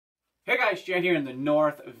Hey guys, Jan here in the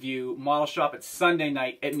Northview model shop. It's Sunday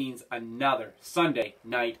night. It means another Sunday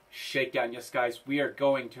night shakedown. Yes guys, we are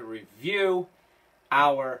going to review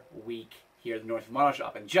our week here at the Northview model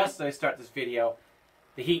shop. And just as I start this video,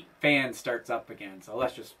 the heat fan starts up again. So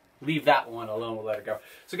let's just leave that one alone. We'll let it go.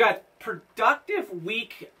 So guys, productive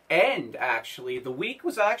weekend actually. The week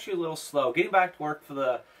was actually a little slow. Getting back to work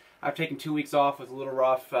I've taken 2 weeks off was a little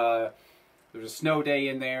rough. There was a snow day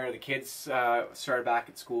in there. The kids started back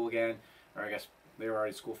at school again. Or I guess they were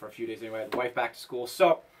already at school for a few days anyway. The wife back to school.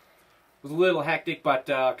 So it was a little hectic, but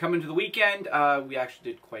coming to the weekend, we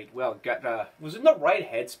actually did quite well. Was in the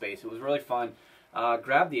right headspace. It was really fun.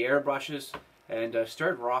 Grabbed the airbrushes and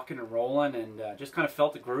started rocking and rolling and just kind of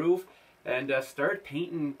felt the groove. And started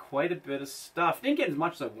painting quite a bit of stuff. Didn't get as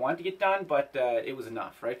much as I wanted to get done, but it was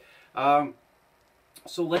enough, right?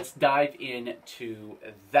 So let's dive into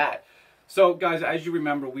that. So guys, as you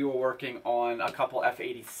remember, we were working on a couple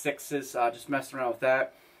F86s, just messing around with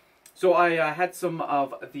that. So I had some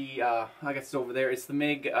of the, I guess it's over there, it's the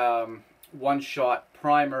MIG one-shot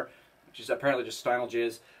primer, which is apparently just Steinel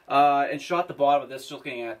jizz, and shot the bottom of this, just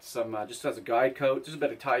looking at some, just as a guide coat, just a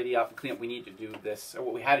bit of tidy up and clean up. We need to do this, or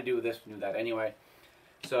what we had to do with this, we knew that anyway.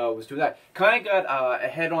 So let's do that. Kind of got a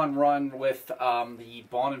head-on run with the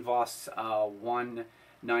Bond & Voss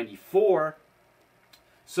 194.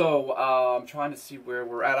 So I'm trying to see where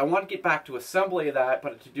we're at. I want to get back to assembly of that,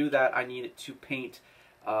 but to do that I needed to paint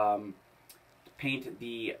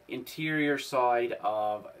the interior side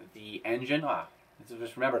of the engine.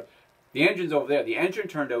 Just remember, the engine's over there. The engine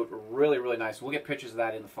turned out really, really nice. We'll get pictures of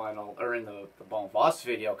that in the final, or in the Bond & Voss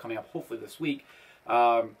video coming up hopefully this week,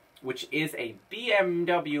 which is a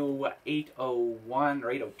BMW 801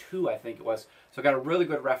 or 802, I think it was. So I got a really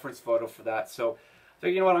good reference photo for that. So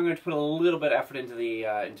you know what, I'm going to put a little bit of effort into the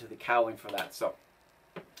cowling for that. So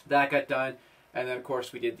that got done, and then of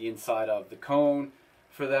course we did the inside of the cone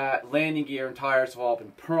for that. Landing gear and tires have all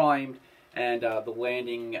been primed, and the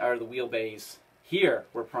landing or the wheelbase here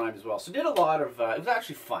were primed as well. So did a lot of. It was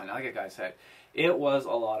actually fun. Like you guys said, it was a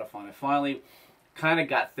lot of fun. I finally kind of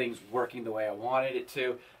got things working the way I wanted it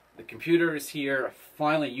to. The computer is here. I'm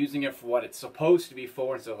finally using it for what it's supposed to be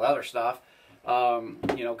for instead of other stuff.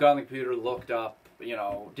 You know, got on the computer, looked up. You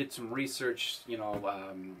know, did some research, you know,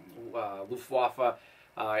 Luftwaffe,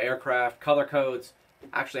 aircraft, color codes.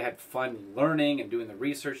 Actually had fun learning and doing the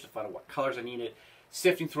research to find out what colors I needed.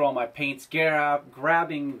 Sifting through all my paints,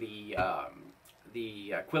 grabbing the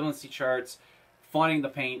equivalency charts, finding the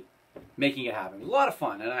paint, making it happen. It was a lot of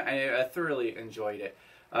fun, and I thoroughly enjoyed it.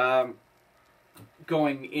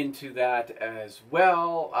 Going into that as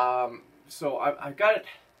well, so I got it.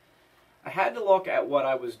 I had to look at what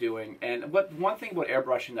I was doing, and one thing about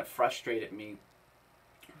airbrushing that frustrated me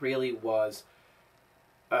really was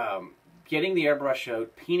getting the airbrush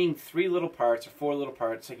out, painting 3 little parts or 4 little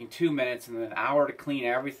parts, taking 2 minutes, and then an hour to clean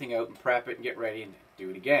everything out and prep it and get ready and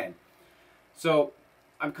do it again. So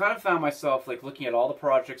I'm kind of found myself like looking at all the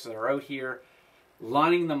projects that are out here,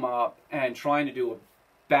 lining them up, and trying to do a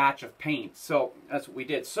batch of paint. So that's what we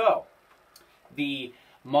did. So the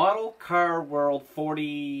Model Car World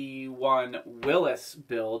 41 Willis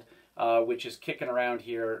build, which is kicking around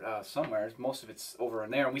here somewhere. Most of it's over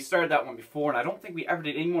in there. And we started that one before, and I don't think we ever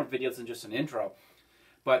did any more videos than just an intro.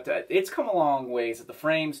 But it's come a long ways. The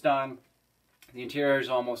frame's done. The interior's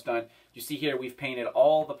almost done. You see here we've painted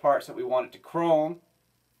all the parts that we wanted to chrome.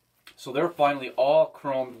 So they're finally all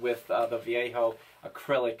chromed with the Viejo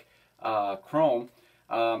acrylic chrome.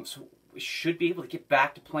 So we should be able to get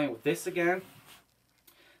back to playing with this again.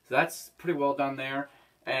 So that's pretty well done there.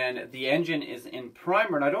 And the engine is in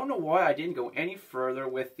primer. And I don't know why I didn't go any further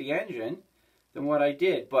with the engine than what I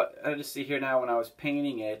did. But I just see here now when I was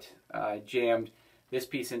painting it, I jammed this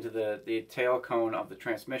piece into the tail cone of the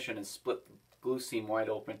transmission and split the glue seam wide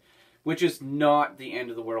open. Which is not the end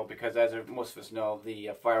of the world because, as most of us know,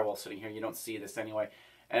 the firewall sitting here, you don't see this anyway.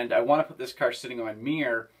 And I want to put this car sitting on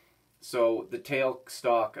mirror so the tail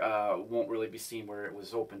stock won't really be seen where it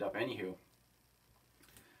was opened up anywho.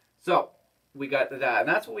 So we got that, and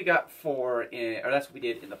that's what we got or that's what we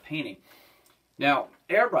did in the painting. Now,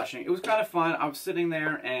 airbrushing, it was kind of fun. I was sitting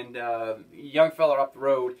there, and a young fella up the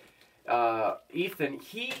road, Ethan,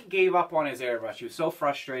 he gave up on his airbrush. He was so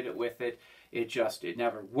frustrated with it. It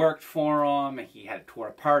never worked for him. He had it tore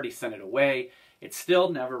apart. He sent it away. It still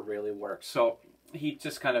never really worked. So he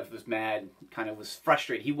just kind of was mad, kind of was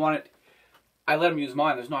frustrated. He wanted, I let him use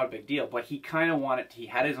mine. There's not a big deal, but he kind of wanted, he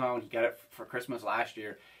had his own. He got it for Christmas last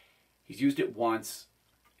year. He's used it once.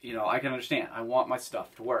 You know, I can understand. I want my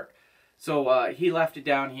stuff to work. So he left it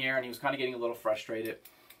down here, and he was kind of getting a little frustrated.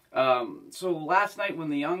 So last night when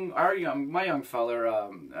my young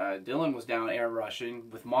fella, Dylan, was down airbrushing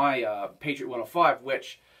with my Patriot 105,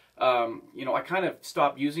 which, you know, I kind of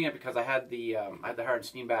stopped using it because I had the Hard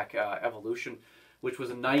Steamback Evolution, which was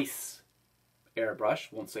a nice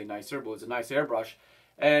airbrush. Won't say nicer, but it was a nice airbrush.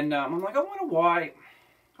 And I'm like, I wonder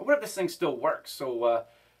if this thing still works. So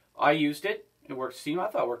I used it. It worked. I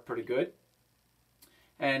thought it worked pretty good.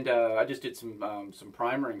 And I just did some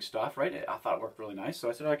primering stuff, right? I thought it worked really nice. So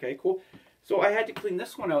I said, okay, cool. So I had to clean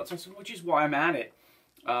this one out. So I said, which is why I'm at it.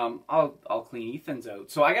 I'll clean Ethan's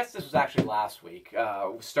out. So I guess this was actually last week.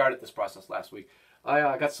 We started this process last week.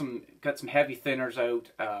 I got some heavy thinners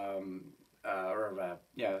out.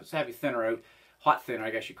 Yeah, it's a heavy thinner out. Hot thinner, I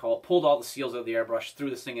guess you call it. Pulled all the seals out of the airbrush, threw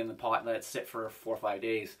this thing in the pot, and let it sit for 4 or 5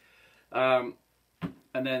 days. And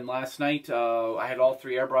then last night, I had all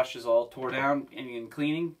 3 airbrushes all tore down and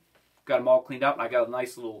cleaning. Got them all cleaned up, and I got a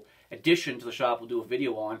nice little addition to the shop we'll do a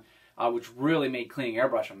video on, which really made cleaning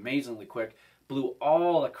airbrush amazingly quick. Blew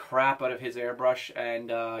all the crap out of his airbrush and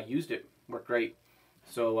used it. Worked great.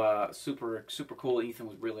 So super cool. Ethan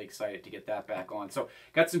was really excited to get that back on. So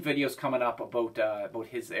got some videos coming up about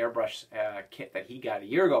his airbrush kit that he got a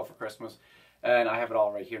year ago for Christmas, and I have it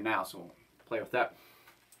all right here now. So we'll play with that.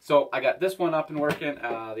 So I got this one up and working.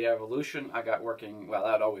 The Evolution I got working. Well,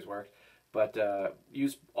 that always worked, but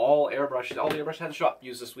used all the airbrushes I had in the shop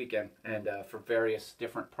used this weekend, and for various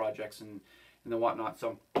different projects and the whatnot.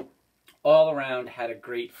 So all around had a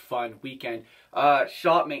great fun weekend.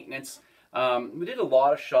 Shop maintenance. We did a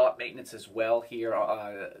lot of shop maintenance as well here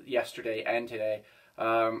yesterday and today.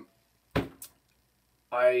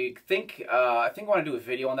 I think I want to do a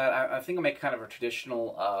video on that. I think I'll make kind of a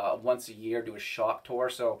traditional once a year do a shop tour.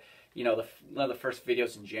 So you know, one of the first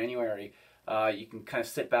videos in January, you can kind of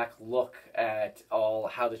sit back, look at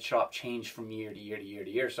how the shop changed from year to year to year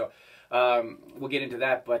to year. So we'll get into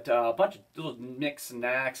that. But a bunch of little nicks and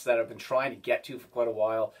knacks that I've been trying to get to for quite a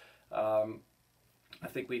while. I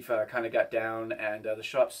think we've kind of got down, and the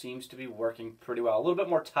shop seems to be working pretty well. A little bit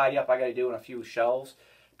more tidy up I got to do on a few shelves,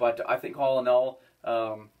 but I think all in all,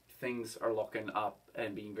 things are looking up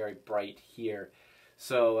and being very bright here.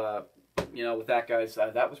 So, you know, with that, guys,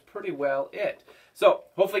 that was pretty well it. So,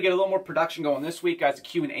 hopefully get a little more production going this week, guys. A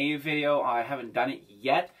Q&A video. I haven't done it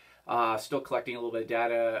yet. Still collecting a little bit of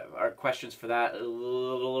data or questions for that. A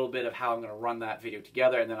little bit of how I'm going to run that video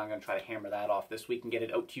together, and then I'm going to try to hammer that off this week and get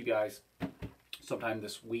it out to you guys sometime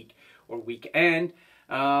this week or weekend.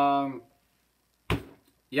 Yeah,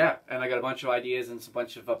 and I got a bunch of ideas and a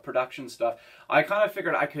bunch of production stuff. I kind of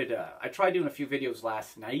figured I could, I tried doing a few videos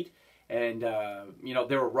last night, and, you know,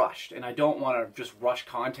 they were rushed. And I don't want to just rush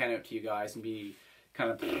content out to you guys and be kind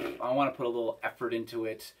of, I want to put a little effort into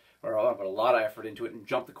it, or I want to put a lot of effort into it and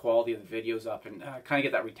jump the quality of the videos up and kind of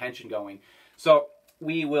get that retention going. So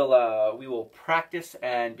we will practice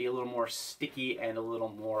and be a little more sticky and a little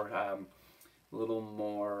more,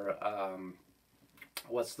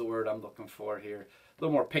 what's the word I'm looking for here? A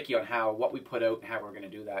little more picky on what we put out and how we're going to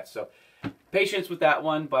do that. So patience with that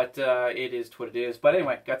one, but it is what it is. But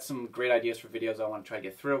anyway, got some great ideas for videos I want to try to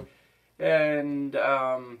get through, and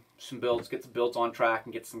some builds, get some builds on track,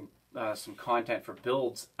 and get some content for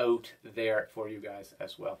builds out there for you guys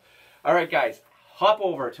as well. All right, guys, hop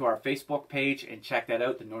over to our Facebook page and check that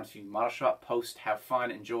out. The Northview Model Shop. Post, have fun,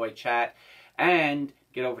 enjoy, chat, and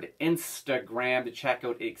get over to Instagram to check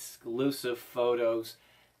out exclusive photos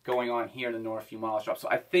going on here in the Northview Model Shop. So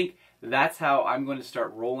I think that's how I'm going to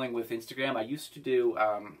start rolling with Instagram. I used to do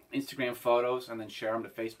Instagram photos and then share them to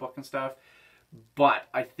Facebook and stuff, but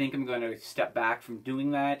I think I'm going to step back from doing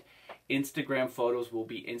that. Instagram photos will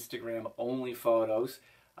be Instagram only photos.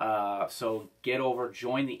 So get over,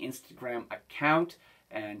 join the Instagram account,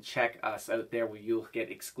 and check us out there, where you'll get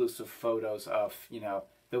exclusive photos of, you know,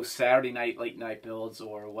 those Saturday night, late night builds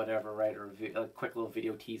or whatever, right? Or quick little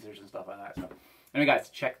video teasers and stuff like that. So anyway, guys,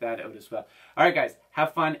 check that out as well. All right, guys,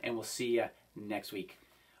 have fun, and we'll see you next week.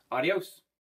 Adios.